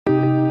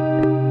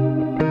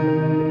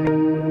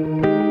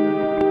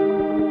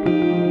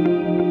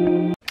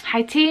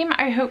Hi team,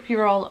 I hope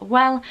you're all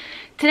well.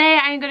 Today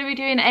I'm going to be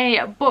doing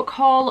a book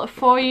haul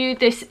for you.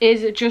 This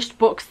is just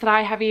books that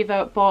I have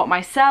either bought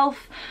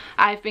myself,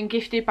 I've been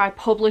gifted by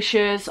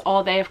publishers,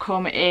 or they have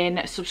come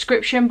in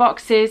subscription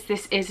boxes.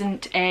 This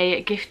isn't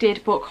a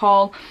gifted book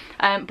haul,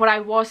 but I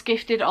was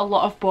gifted a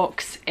lot of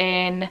books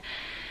in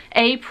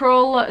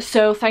April,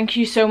 so thank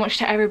you so much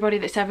to everybody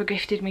that's ever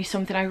gifted me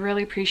something. I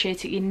really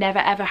appreciate it. You never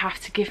ever have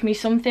to give me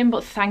something,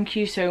 but thank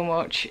you so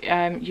much.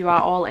 You are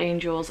all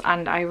angels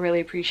and I really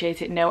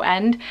appreciate it no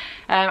end.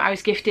 I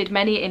was gifted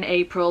many in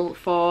April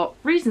for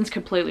reasons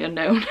completely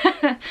unknown,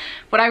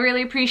 but I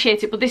really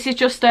appreciate it. But this is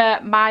just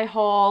my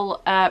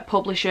haul,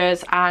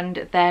 publishers,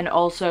 and then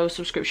also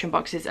subscription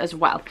boxes as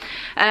well.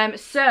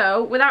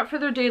 So without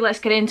further ado, let's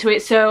get into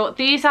it. So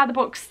these are the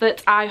books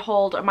that I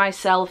hauled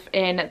myself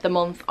in the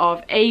month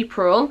of April,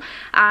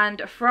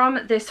 and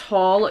from this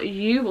haul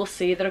you will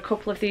see that a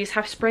couple of these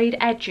have sprayed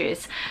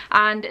edges,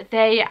 and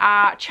they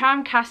are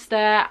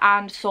Charmcaster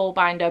and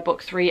Soulbinder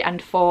book 3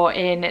 and 4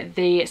 in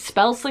the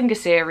Spellslinger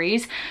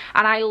series,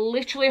 and I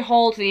literally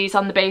hauled these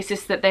on the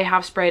basis that they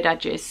have sprayed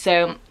edges,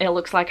 so it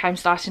looks like I'm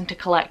starting to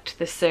collect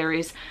this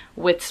series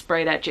with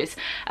sprayed edges,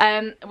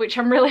 which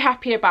I'm really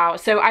happy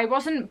about. So I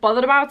wasn't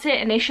bothered about it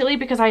initially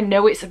because I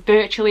know it's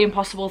virtually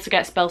impossible to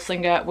get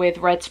Spellslinger with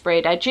red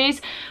sprayed edges,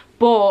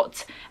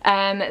 but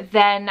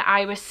then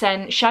I was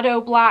sent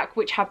Shadow Black,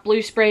 which had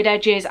blue sprayed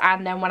edges,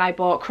 and then when I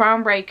bought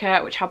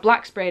Crownbreaker, which had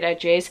black sprayed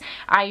edges,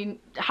 I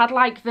had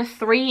like the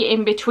three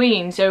in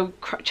between, so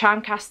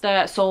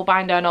Charmcaster,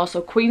 Soulbinder, and also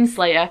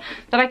Queenslayer,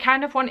 that I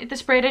kind of wanted the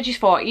sprayed edges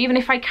for. Even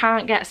if I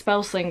can't get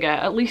Spellslinger,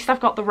 at least I've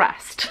got the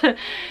rest.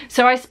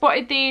 So I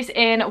spotted these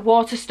in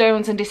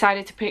Waterstones and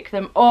decided to pick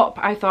them up.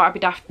 I thought I'd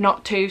be daft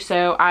not to,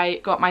 so I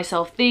got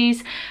myself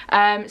these.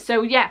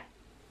 So yeah,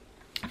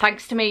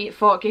 thanks to me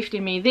for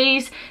gifting me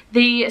these.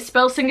 The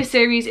Spellslinger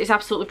series is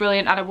absolutely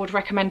brilliant and I would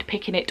recommend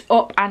picking it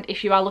up, and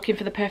if you are looking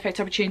for the perfect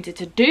opportunity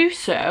to do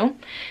so,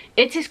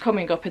 it is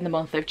coming up in the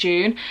month of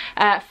June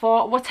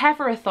for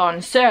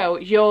Whatever-a-thon. So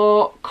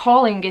your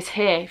calling is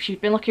here. If you've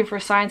been looking for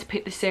a sign to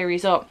pick the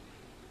series up,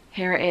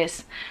 here it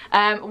is.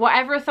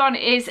 Whatever-a-thon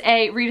is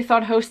a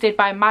readathon hosted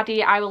by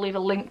Maddie. I will leave a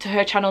link to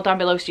her channel down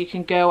below so you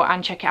can go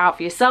and check it out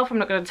for yourself. I'm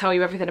not going to tell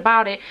you everything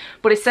about it,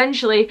 but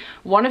essentially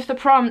one of the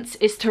prompts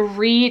is to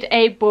read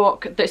a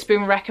book that's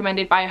been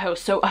recommended by a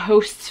host, so a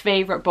host's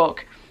favourite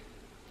book.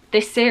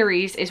 This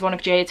series is one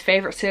of Jade's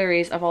favourite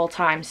series of all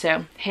time,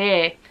 so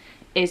here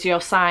is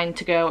your sign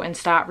to go and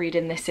start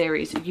reading this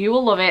series. You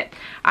will love it.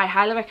 I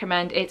highly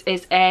recommend it.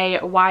 Is a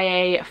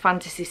YA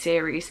fantasy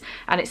series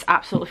and it's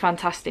absolutely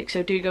fantastic,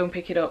 so do go and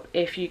pick it up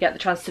if you get the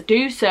chance to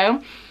do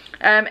so.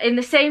 In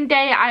the same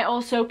day I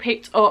also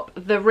picked up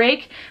The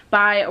Rig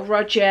by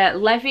Roger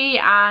Levy,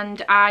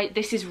 and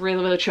this is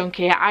really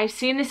chunky. I've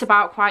seen this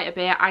about quite a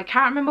bit. I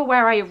can't remember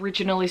where I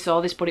originally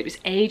saw this, but it was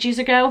ages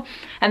ago,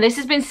 and this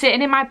has been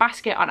sitting in my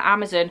basket on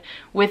Amazon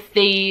with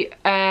the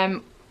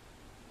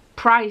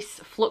price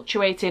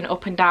fluctuating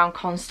up and down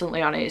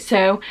constantly on it,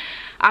 so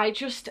I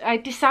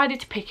decided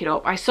to pick it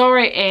up. I saw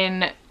it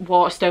in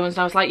Waterstones and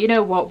I was like, you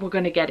know what, we're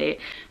gonna get it.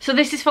 So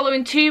this is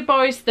following two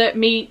boys that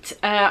meet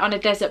on a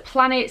desert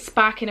planet,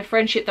 sparking a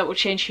friendship that will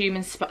change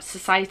human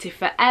society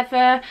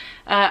forever.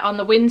 On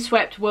the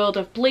windswept world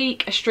of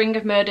Bleak, a string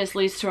of murders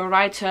leads a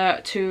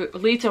writer to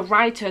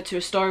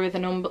a story with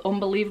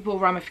unbelievable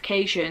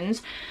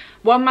ramifications.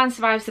 One man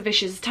survives the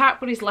vicious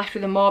attack but is left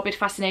with a morbid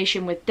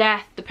fascination with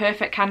death, the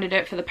perfect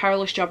candidate for the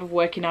perilous job of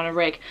working on a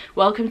rig.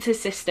 Welcome to the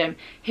system.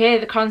 Here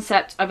the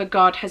concept of a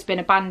god has been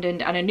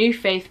abandoned and a new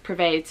faith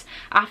pervades.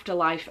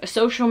 Afterlife, a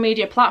social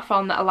media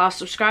platform that allows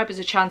subscribers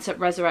a chance at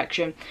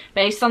resurrection,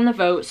 based on the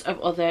votes of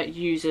other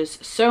users.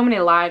 So many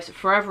lives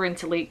forever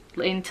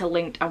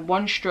interlinked and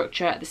one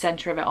structure at the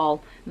centre of it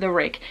all. The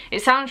Rig.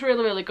 It sounds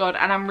really good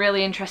and I'm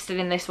really interested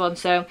in this one,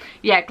 so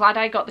yeah, glad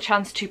I got the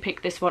chance to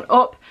pick this one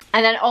up.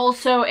 And then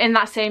also in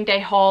that same day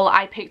haul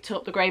I picked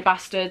up The Grey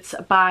Bastards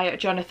by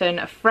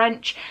Jonathan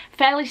French.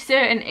 Fairly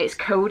certain it's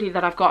Cody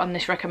that I've gotten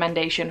this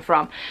recommendation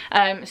from,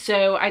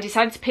 so I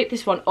decided to pick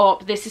this one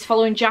up. This is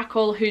following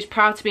Jackal, who's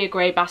proud to be a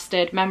Grey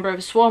Bastard, member of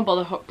a sworn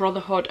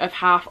brotherhood of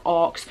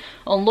half-orcs.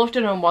 Unloved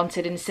and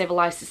unwanted in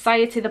civilised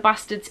society, the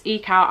bastards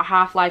eke out a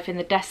half-life in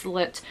the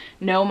desolate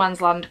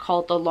no-man's land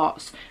called the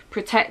Lots,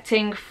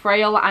 protecting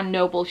frail and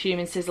noble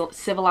human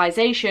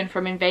civilization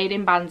from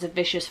invading bands of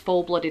vicious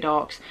full-blooded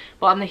orcs.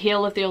 But on the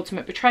heel of the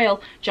ultimate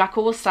betrayal,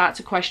 Jackal will start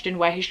to question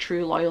where his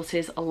true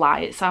loyalties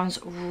lie. It sounds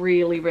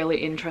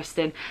really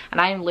interesting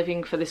and I am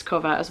living for this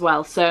cover as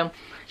well. So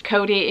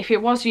Cody, if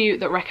it was you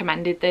that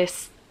recommended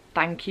this,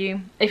 thank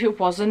you. If it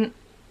wasn't,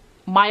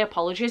 my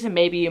apologies, and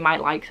maybe you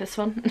might like this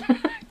one.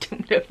 I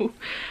don't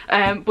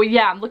know. But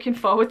yeah, I'm looking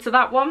forward to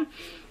that one.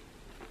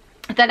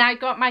 Then I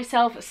got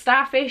myself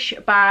Starfish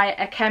by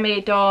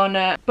Akemi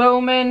Dawn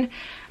Bowman,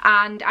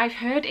 and I've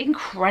heard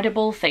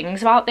incredible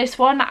things about this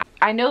one.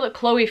 I know that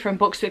Chloe from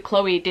Books with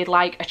Chloe did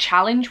like a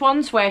challenge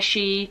once where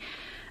she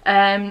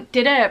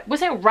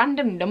was it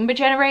random number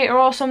generator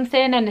or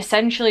something, and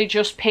essentially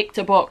just picked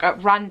a book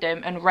at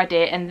random and read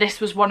it, and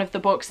this was one of the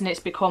books, and it's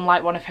become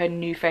like one of her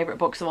new favourite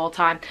books of all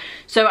time.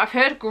 So I've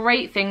heard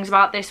great things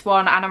about this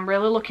one, and I'm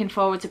really looking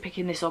forward to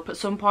picking this up at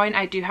some point.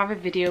 I do have a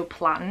video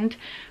planned,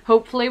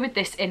 hopefully with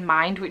this in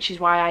mind, which is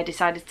why I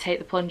decided to take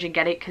the plunge and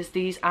get it, because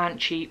these aren't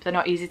cheap. They're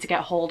not easy to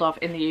get hold of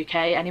in the UK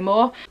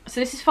anymore. So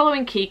this is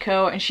following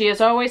Kiko, and she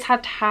has always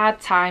had hard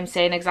time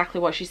saying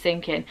exactly what she's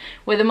thinking.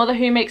 With a mother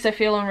who makes her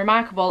feel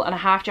unremarkable and a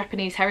half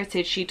Japanese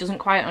heritage she doesn't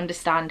quite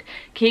understand,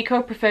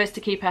 Kiko prefers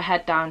to keep her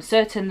head down,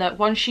 certain that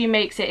once she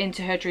makes it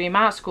into her dream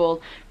art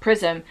school,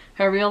 Prism,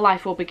 her real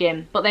life will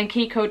begin. But then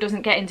Kiko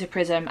doesn't get into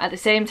Prism. At the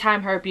same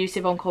time, her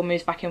abusive uncle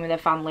moves back in with her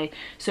family.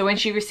 So when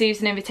she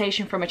receives an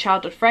invitation from a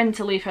childhood friend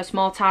to leave her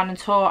small town and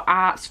tour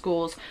art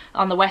schools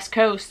on the west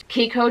coast,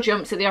 Kiko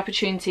jumps at the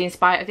opportunity in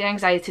spite of the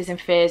anxieties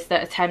and fears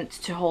that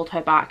attempt to hold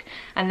her back.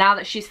 And now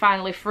that she's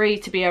finally free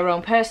to be her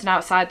own person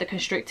outside the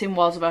constricting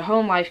walls of her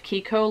home life,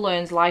 Kiko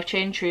learns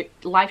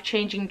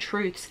life-changing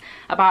truths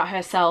about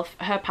herself,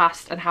 her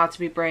past, and how to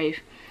be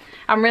brave.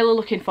 I'm really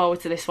looking forward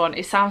to this one.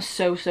 It sounds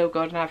so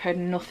good, and I've heard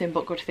nothing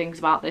but good things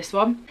about this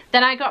one.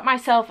 Then I got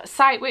myself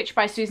Sight Witch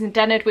by Susan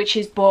Dennard, which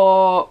is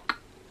book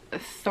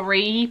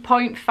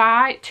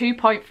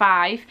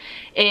 2.5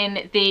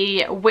 in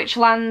the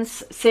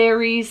Witchlands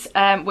series,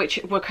 which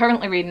we're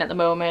currently reading at the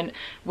moment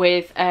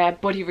with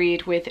buddy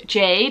read with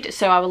Jade.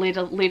 So I will leave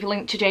a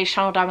link to Jade's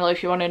channel down below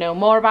if you want to know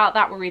more about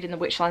that. We're reading the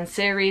Witchlands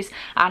series,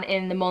 and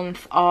in the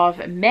month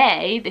of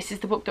May, this is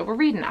the book that we're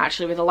reading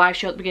actually, with a live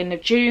show at the beginning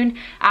of June,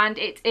 and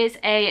it is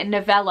a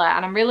novella,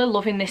 and I'm really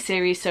loving this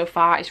series so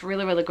far. It's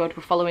really good.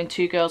 We're following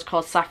two girls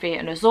called Safi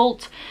and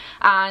Azult,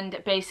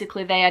 and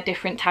basically they are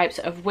different types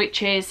of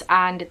witches,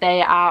 and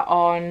they are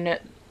on,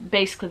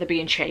 basically they're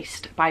being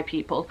chased by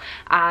people,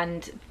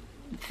 and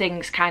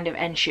things kind of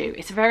ensue.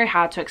 It's very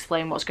hard to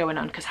explain what's going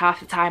on, because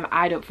half the time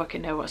I don't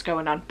fucking know what's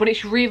going on, but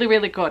it's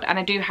really good, and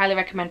I do highly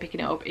recommend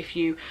picking it up if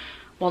you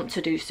want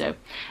to do so.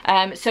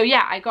 So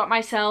yeah, I got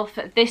myself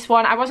this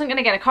one. I wasn't going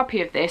to get a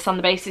copy of this on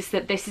the basis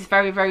that this is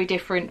very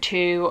different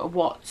to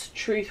what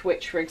Truth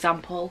Witch, for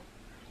example,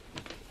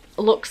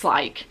 looks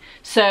like.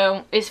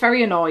 So it's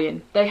very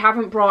annoying. They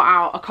haven't brought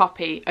out a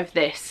copy of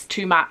this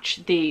to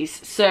match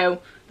these,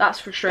 so that's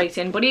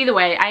frustrating. But either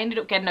way, I ended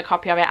up getting a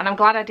copy of it, and I'm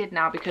glad I did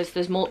now, because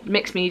there's more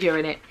mixed media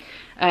in it.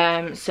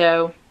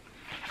 So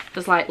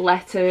there's like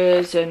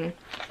letters and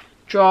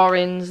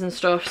drawings and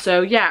stuff.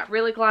 So yeah,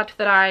 really glad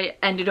that I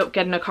ended up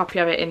getting a copy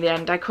of it in the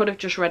end. I could have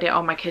just read it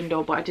on my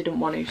Kindle, but I didn't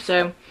want to,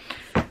 so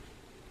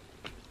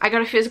I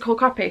got a physical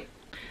copy.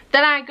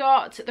 Then I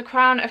got The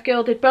Crown of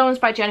Gilded Bones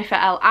by Jennifer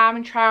L.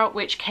 Armentrout,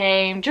 which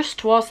came just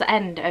towards the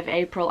end of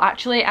April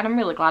actually, and I'm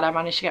really glad I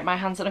managed to get my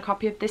hands on a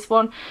copy of this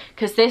one,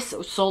 because this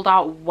sold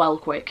out well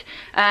quick.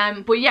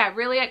 But yeah,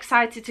 really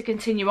excited to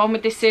continue on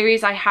with this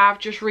series. I have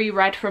just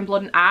reread From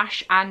Blood and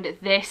Ash, and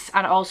this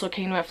and also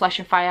Kingdom of Flesh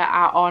and Fire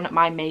are on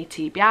my May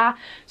TBR,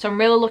 so I'm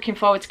really looking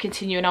forward to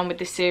continuing on with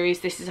this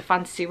series. This is a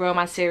fantasy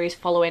romance series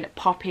following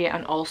Poppy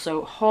and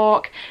also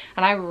Hawk,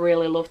 and I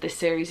really love this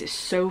series. It's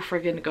so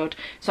friggin' good,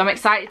 so I'm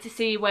excited to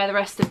see where the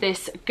rest of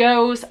this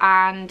goes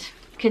and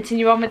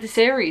continue on with the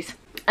series.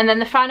 And then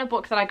the final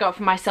book that I got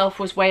for myself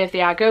was Way of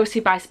the Argosy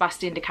by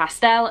Sebastian de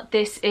Castell.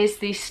 This is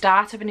the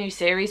start of a new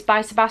series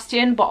by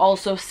Sebastian, but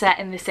also set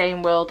in the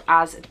same world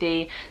as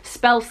the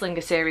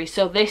Spellslinger series.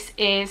 So this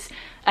is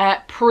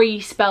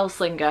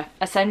pre-Spellslinger,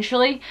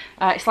 essentially.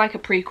 It's like a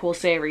prequel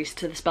series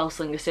to the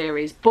Spellslinger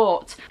series,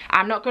 but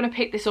I'm not going to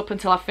pick this up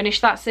until I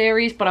finish that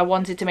series, but I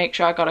wanted to make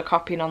sure I got a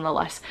copy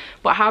nonetheless.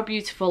 But how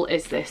beautiful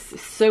is this?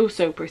 It's so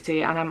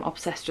pretty, and I'm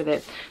obsessed with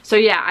it. So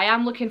yeah, I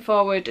am looking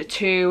forward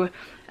to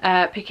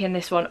picking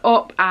this one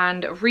up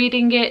and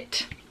reading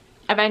it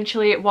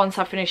eventually once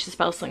I finish the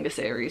Spellslinger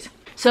series.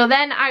 So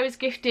then I was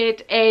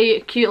gifted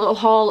a cute little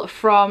haul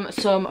from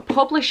some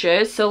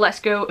publishers, so let's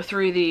go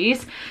through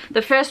these.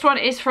 The first one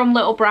is from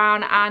Little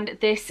Brown, and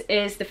this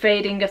is The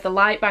Fading of the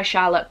Light by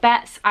Charlotte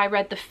Betts. I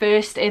read the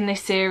first in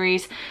this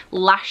series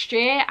last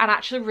year and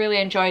actually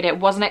really enjoyed it.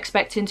 Wasn't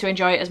expecting to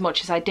enjoy it as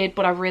much as I did,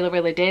 but I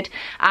really did.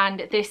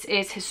 And this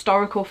is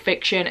historical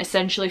fiction,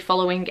 essentially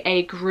following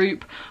a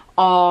group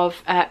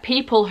of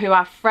people who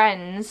are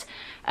friends.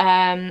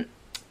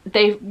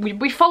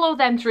 We follow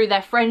them through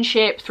their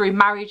friendship, through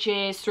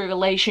marriages, through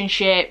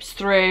relationships,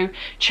 through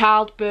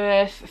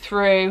childbirth,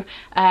 through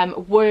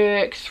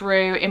work,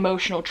 through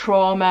emotional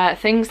trauma,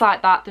 things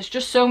like that. There's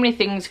just so many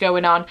things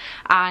going on,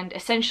 and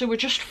essentially we're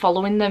just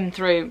following them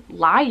through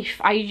life.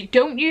 I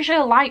don't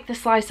usually like the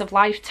slice of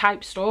life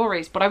type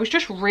stories, but I was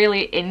just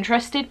really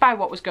interested by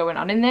what was going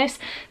on in this.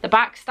 The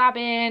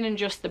backstabbing and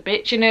just the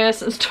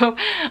bitchiness and stuff.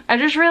 I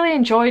just really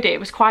enjoyed it. It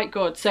was quite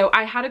good. So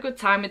I had a good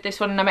time with this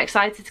one, and I'm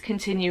excited to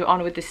continue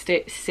on with the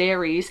this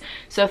series.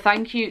 So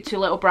thank you to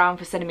Little Brown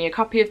for sending me a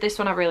copy of this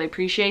one. I really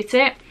appreciate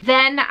it.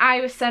 Then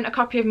I was sent a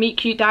copy of Meet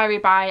Cute Diary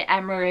by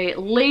Emery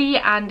Lee,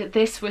 and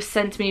this was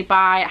sent to me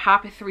by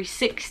Harper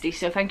 360.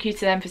 So thank you to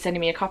them for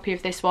sending me a copy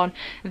of this one.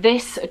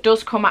 This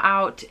does come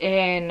out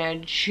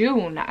in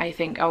June, I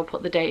think. I'll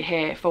put the date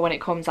here for when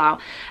it comes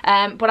out.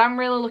 But I'm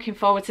really looking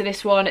forward to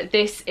this one.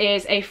 This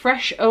is a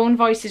fresh Own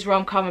Voices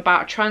rom-com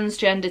about a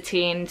transgender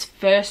teen's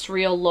first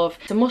real love.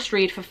 It's a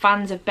must-read for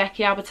fans of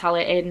Becky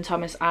Albertalli, Aidan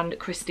Thomas and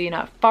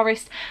Christina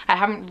Forrest. I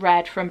haven't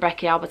read from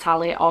Becky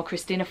Albertalli or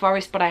Christina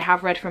Forrest, but I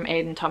have read from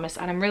Aidan Thomas,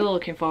 and I'm really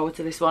looking forward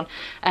to this one.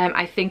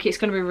 I think it's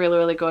going to be really,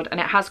 really good, and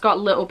it has got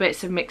little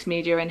bits of mixed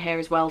media in here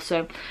as well,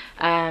 so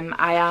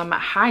I am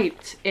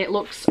hyped. It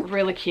looks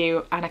really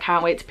cute, and I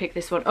can't wait to pick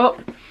this one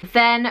up.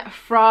 Then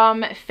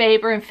from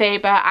Faber and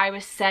Faber, I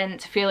was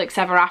sent Felix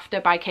Ever After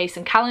by Case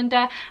and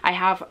Calendar. I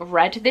have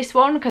read this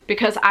one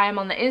because I am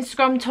on the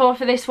Instagram tour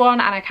for this one,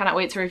 and I cannot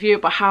wait to review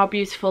it. But how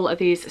beautiful are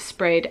these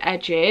sprayed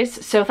edges?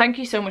 So thank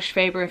you so much,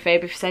 Faber and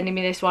Faber, for sending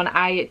me this one.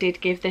 I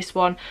did give this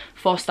one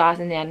 4 stars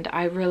in the end.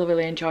 I really,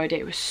 really enjoyed it.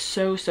 It was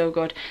so, so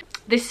good.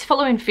 This is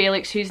following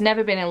Felix, who's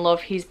never been in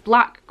love. He's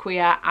black,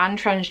 queer and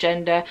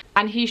transgender,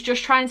 and he's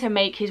just trying to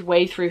make his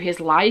way through his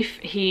life.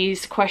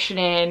 He's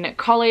questioning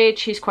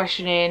college, he's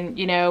questioning,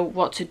 you know,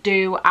 what to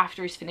do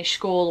after he's finished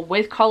school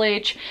with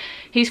college.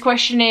 He's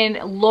questioning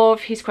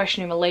love, he's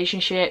questioning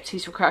relationships,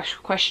 he's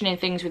questioning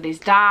things with his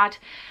dad.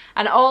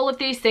 And all of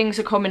these things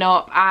are coming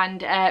up, and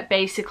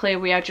basically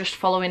we are just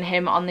following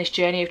him on this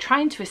journey of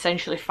trying to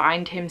essentially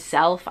find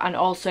himself, and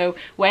also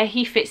where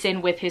he fits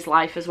in with his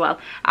life as well,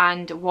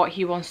 and what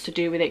he wants to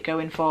do with it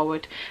going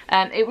forward.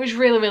 It was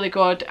really, really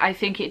good. I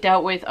think it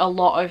dealt with a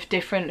lot of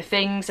different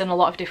things and a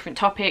lot of different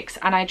topics,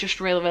 and I just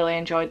really, really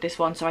enjoyed this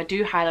one, so I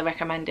do highly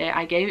recommend it.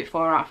 I gave it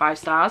 4 out of 5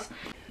 stars.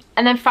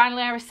 And then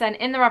finally I was sent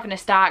In the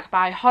Ravenous Dark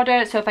by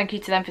Hodder, so thank you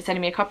to them for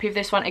sending me a copy of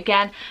this one.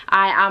 Again,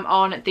 I am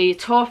on the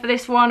tour for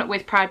this one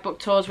with Pride Book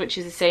Tours, which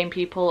is the same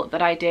people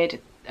that I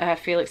did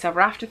Felix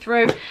Ever After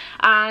through,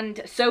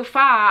 and so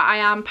far I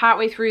am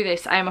partway through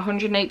this. I am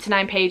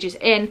 189 pages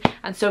in,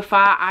 and so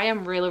far I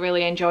am really,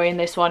 really enjoying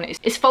this one.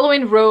 It's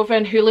following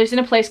Rovan, who lives in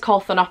a place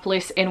called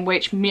Thanopolis, in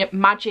which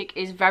magic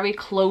is very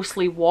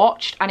closely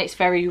watched and it's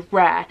very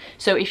rare.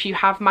 So if you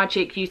have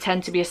magic, you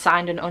tend to be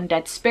assigned an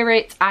undead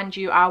spirit, and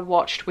you are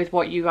watched with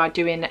what you are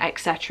doing,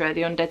 etc.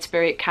 The undead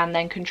spirit can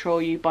then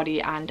control you body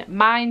and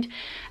mind.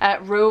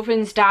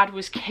 Rovan's dad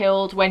was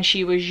killed when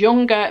she was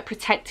younger,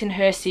 protecting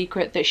her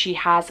secret that she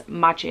has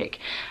magic,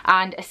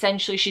 and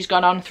essentially she's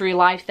gone on through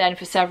life then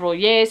for several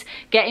years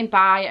getting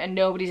by and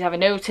nobody's ever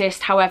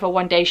noticed. However,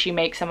 one day she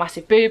makes a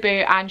massive boo-boo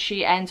and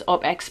she ends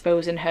up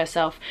exposing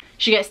herself.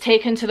 She gets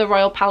taken to the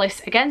royal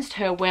palace against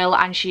her will,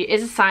 and she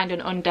is assigned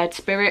an undead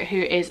spirit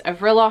who is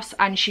Avrilos,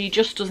 and she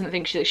just doesn't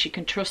think that she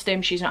can trust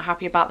him. She's not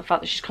happy about the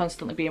fact that she's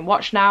constantly being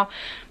watched now.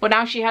 But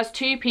now she has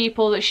 2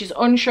 people that she's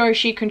unsure if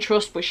she can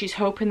trust, but she's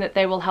hoping that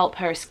they will help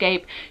her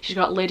escape. She's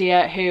got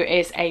Lydia, who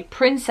is a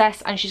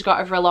princess, and she's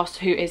got Avrilos,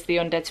 who is the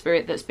undead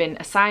spirit that's been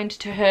assigned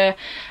to her.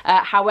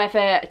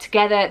 However,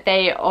 together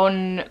they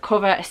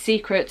uncover a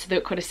secret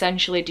that could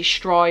essentially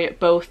destroy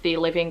both the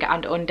living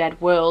and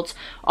undead worlds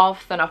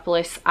of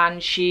Thanopolis, and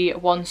she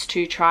wants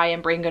to try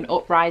and bring an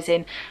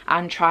uprising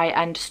and try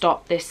and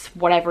stop this,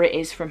 whatever it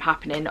is, from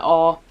happening,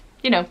 or,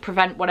 you know,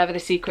 prevent whatever the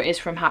secret is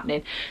from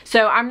happening.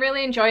 So I'm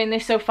really enjoying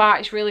this so far.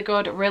 It's really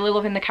good. Really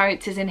loving the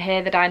characters in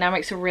here. The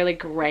dynamics are really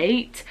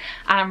great,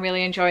 and I'm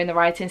really enjoying the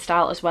writing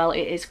style as well.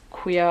 It is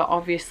queer,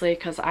 obviously,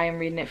 because I am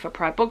reading it for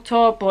Pride Book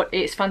Tour, but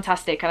it's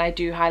fantastic and I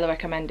do highly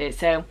recommend it,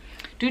 so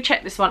do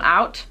check this one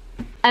out.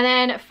 And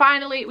then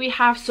finally we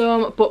have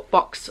some book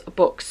box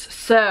books.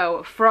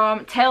 So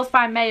from Tales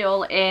by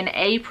Mail in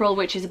April,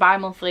 which is a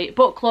bi-monthly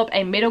book club,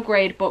 a middle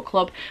grade book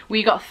club,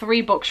 we got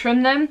 3 books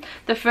from them.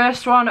 The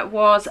first one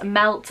was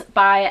Melt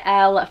by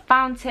Elle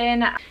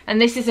Fountain,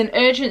 and this is an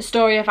urgent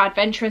story of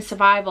adventure and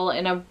survival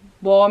in a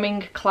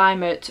warming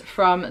climate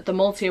from the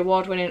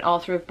multi-award winning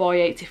author of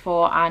Boy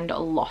 84 and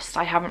Lost.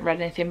 I haven't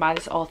read anything by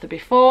this author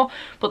before,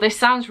 but this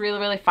sounds really,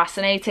 really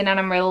fascinating, and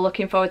I'm really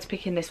looking forward to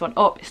picking this one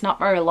up. It's not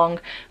very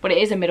long, but it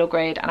is a middle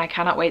grade and I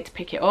cannot wait to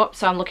pick it up,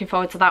 so I'm looking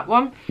forward to that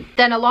one.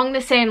 Then along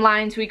the same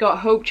lines we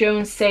got Hope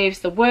Jones Saves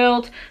the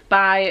World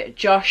by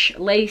Josh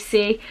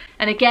Lacey,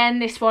 and again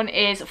this one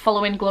is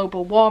following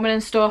global warming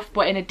and stuff,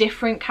 but in a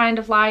different kind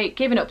of light.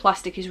 Giving up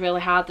plastic is really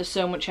hard. There's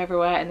so much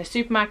everywhere, in the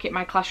supermarket,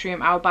 my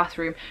classroom, our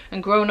bathroom,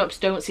 and grown-ups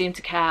don't seem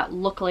to care.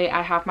 Luckily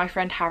I have my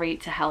friend Harry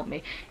to help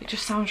me. It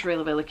just sounds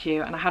really, really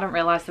cute, and I hadn't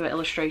realised there were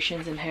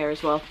illustrations in here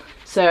as well,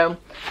 so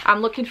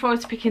I'm looking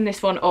forward to picking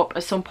this one up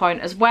at some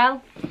point as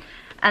well.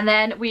 And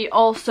then we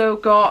also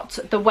got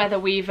The Weather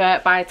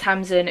Weaver by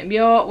Tamsin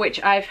Muir,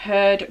 which I've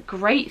heard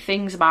great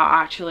things about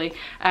actually.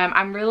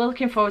 I'm really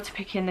looking forward to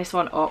picking this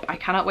one up. I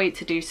cannot wait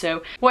to do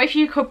so. What if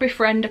you could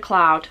befriend a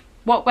cloud?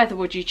 What weather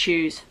would you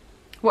choose?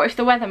 What if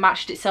the weather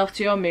matched itself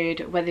to your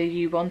mood, whether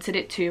you wanted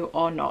it to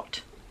or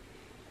not?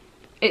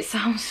 It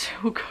sounds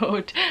so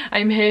good.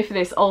 I'm here for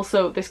this.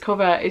 Also, this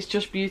cover is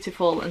just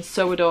beautiful and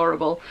so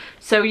adorable.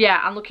 So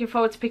yeah, I'm looking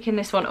forward to picking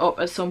this one up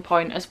at some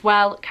point as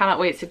well. Cannot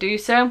wait to do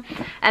so.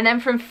 And then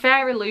from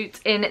Fairy Loot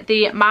in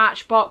the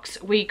March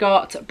box, we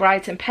got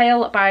Bright and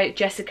Pale by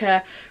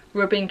Jessica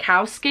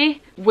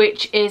Rubinkowski,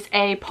 which is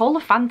a polar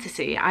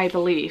fantasy, I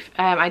believe.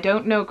 I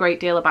don't know a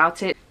great deal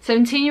about it.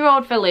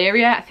 17-year-old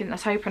Valeria, I think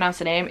that's how you pronounce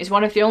her name, is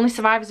one of the only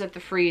survivors of the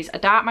freeze, a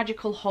dark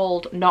magical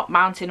hold not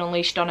mountain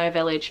unleashed on her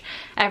village.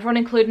 Everyone,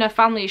 including her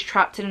family, is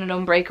trapped in an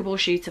unbreakable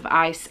sheet of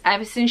ice.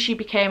 Ever since she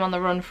became on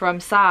the run from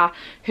Sar,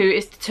 who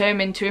is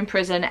determined to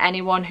imprison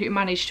anyone who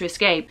managed to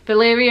escape,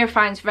 Valeria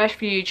finds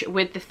refuge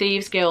with the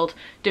Thieves Guild,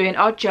 doing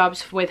odd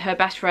jobs with her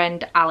best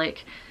friend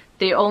Alec,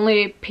 the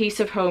only piece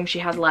of home she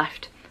has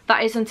left.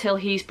 That is until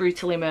he's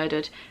brutally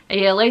murdered. A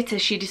year later,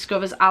 she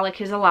discovers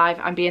Alec is alive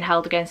and being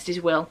held against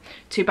his will.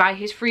 To buy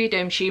his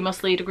freedom, she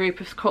must lead a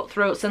group of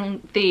cutthroats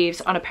and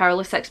thieves on a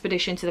perilous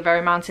expedition to the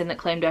very mountain that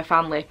claimed her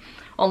family.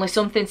 Only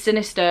something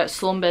sinister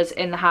slumbers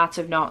in the heart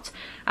of Nott,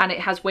 and it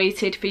has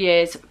waited for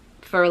years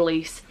for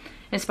release.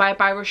 Inspired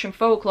by Russian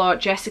folklore,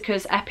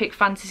 Jessica's epic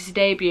fantasy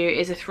debut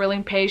is a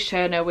thrilling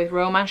page-turner with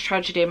romance,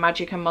 tragedy,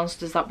 magic and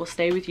monsters that will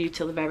stay with you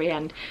till the very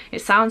end.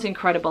 It sounds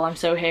incredible, I'm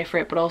so here for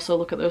it, but also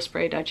look at those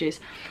sprayed edges.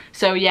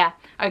 So yeah,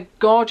 a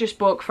gorgeous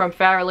book from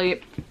Fairy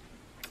Loot.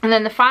 And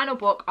then the final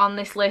book on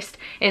this list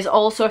is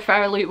also a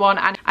Fairy Loot one,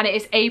 and it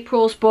is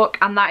April's book,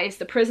 and that is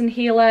The Prison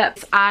Healer.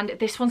 And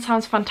this one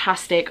sounds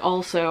fantastic.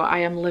 Also, I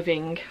am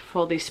living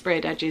for these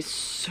sprayed edges,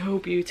 so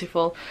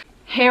beautiful.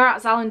 Here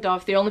at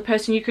Zalendov, the only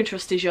person you can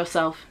trust is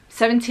yourself.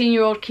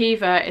 17-year-old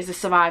Kiva is a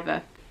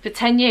survivor. For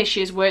 10 years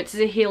she has worked as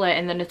a healer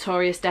in the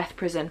notorious death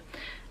prison,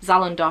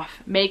 Zalendov,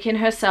 making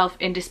herself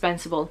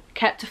indispensable.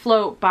 Kept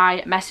afloat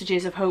by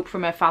messages of hope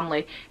from her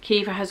family,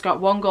 Kiva has got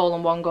one goal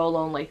and one goal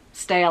only: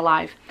 stay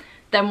alive.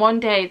 Then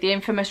one day, the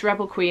infamous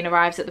Rebel Queen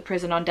arrives at the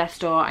prison on death's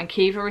door, and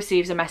Kiva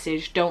receives a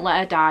message: don't let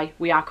her die,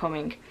 we are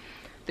coming.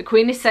 The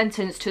Queen is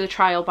sentenced to the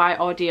trial by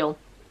ordeal,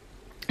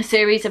 a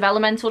series of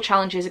elemental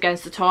challenges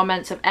against the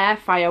torments of air,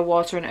 fire,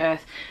 water and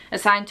earth,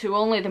 assigned to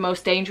only the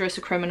most dangerous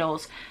of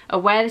criminals.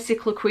 Aware the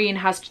sickly Queen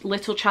has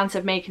little chance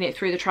of making it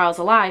through the trials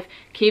alive,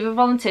 Kiva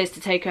volunteers to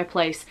take her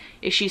place.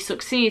 If she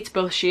succeeds,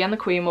 both she and the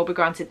Queen will be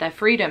granted their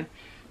freedom.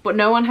 But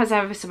no one has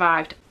ever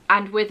survived,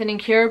 and with an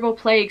incurable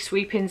plague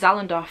sweeping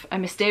Zalendov, a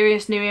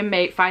mysterious new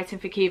inmate fighting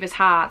for Kiva's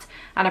heart,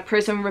 and a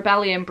prison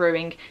rebellion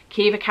brewing,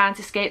 Kiva can't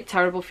escape the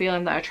terrible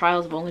feeling that her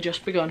trials have only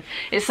just begun.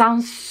 It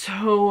sounds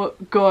so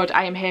good.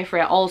 I am here for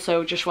it.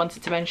 Also, just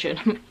wanted to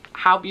mention,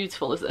 how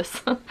beautiful is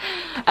this?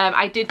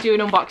 I did do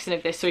an unboxing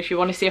of this, so if you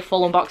want to see a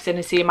full unboxing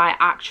and see my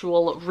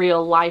actual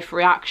real life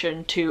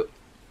reaction to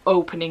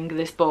opening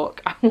this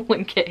book, I will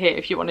link it here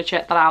if you want to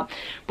check that out.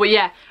 But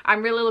yeah,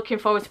 I'm really looking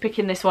forward to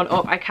picking this one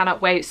up. I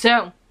cannot wait.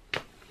 So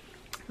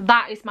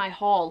that is my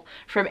haul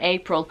from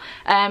April.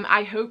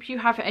 I hope you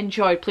have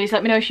enjoyed. Please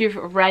let me know if you've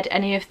read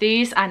any of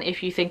these and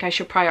if you think I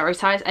should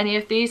prioritize any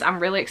of these. I'm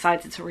really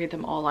excited to read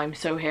them all. I'm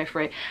so here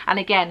for it. And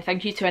again,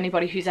 thank you to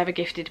anybody who's ever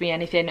gifted me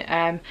anything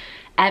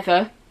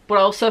ever, but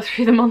also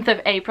through the month of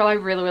April. I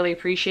really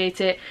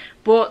appreciate it.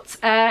 But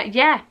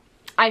yeah,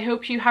 I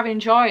hope you have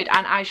enjoyed,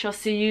 and I shall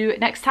see you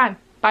next time.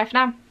 Bye for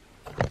now.